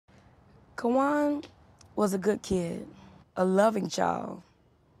Quawan was a good kid, a loving child.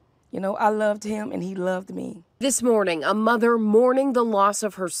 You know, I loved him and he loved me. This morning, a mother mourning the loss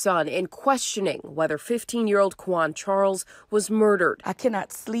of her son and questioning whether 15-year-old Quawan Charles was murdered. I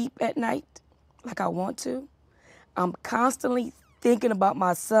cannot sleep at night like I want to. I'm constantly thinking about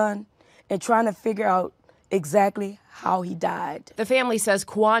my son and trying to figure out exactly how he died. The family says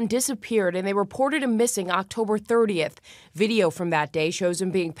Quawan disappeared and they reported him missing October 30th. Video from that day shows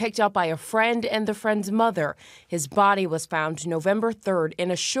him being picked up by a friend and the friend's mother. His body was found November 3rd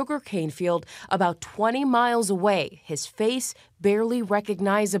in a sugarcane field about 20 miles away, his face barely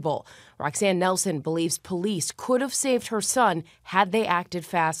recognizable. Roxanne Nelson believes police could have saved her son had they acted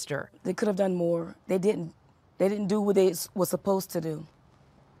faster. They could have done more. They didn't. They didn't do what they were supposed to do.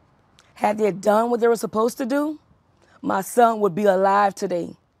 Had they done what they were supposed to do, my son would be alive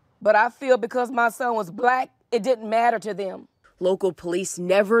today. But I feel because my son was black, it didn't matter to them. Local police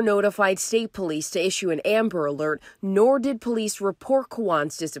never notified state police to issue an Amber Alert, nor did police report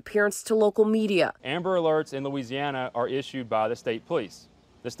Quawan's disappearance to local media. Amber Alerts in Louisiana are issued by the state police.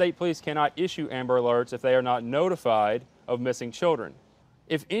 The state police cannot issue Amber Alerts if they are not notified of missing children.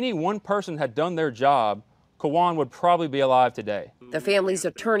 If any one person had done their job, Quawan would probably be alive today. The family's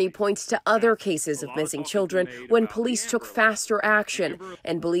attorney points to other cases of missing children when police took faster action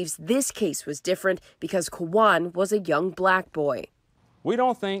and believes this case was different because Quawan was a young black boy. We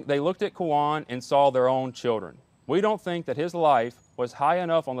don't think they looked at Quawan and saw their own children. We don't think that his life was high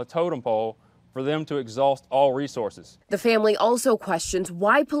enough on the totem pole for them to exhaust all resources. The family also questions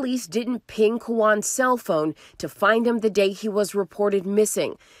why police didn't ping Quawan's cell phone to find him the day he was reported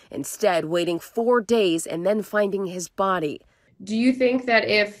missing, instead waiting 4 days and then finding his body. Do you think that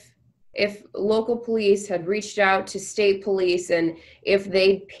if local police had reached out to state police and if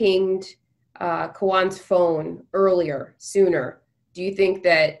they pinged Quawan's phone earlier, sooner, do you think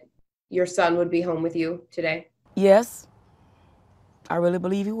that your son would be home with you today? Yes, I really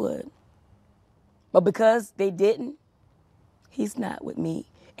believe he would. But because they didn't, he's not with me,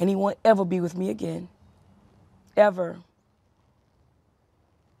 and he won't ever be with me again. Ever.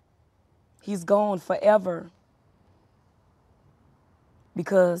 He's gone forever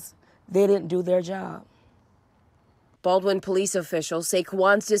because they didn't do their job. Baldwin police officials say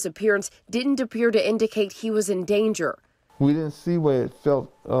Quawan's disappearance didn't appear to indicate he was in danger. We didn't see where it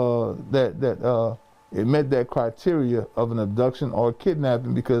felt that it met that criteria of an abduction or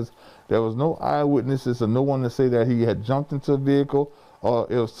kidnapping because there was no eyewitnesses or no one to say that he had jumped into a vehicle or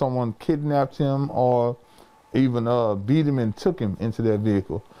if someone kidnapped him or even beat him and took him into that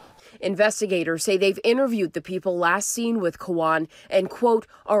vehicle. Investigators say they've interviewed the people last seen with Quawan and, quote,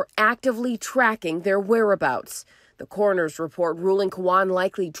 are actively tracking their whereabouts. The coroner's report ruling Quawan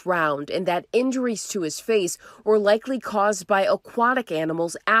likely drowned and that injuries to his face were likely caused by aquatic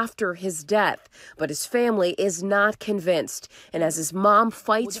animals after his death. But his family is not convinced. And as his mom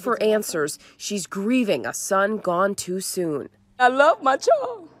fights for answers, she's grieving a son gone too soon. I love my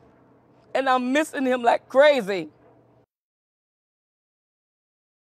child, and I'm missing him like crazy.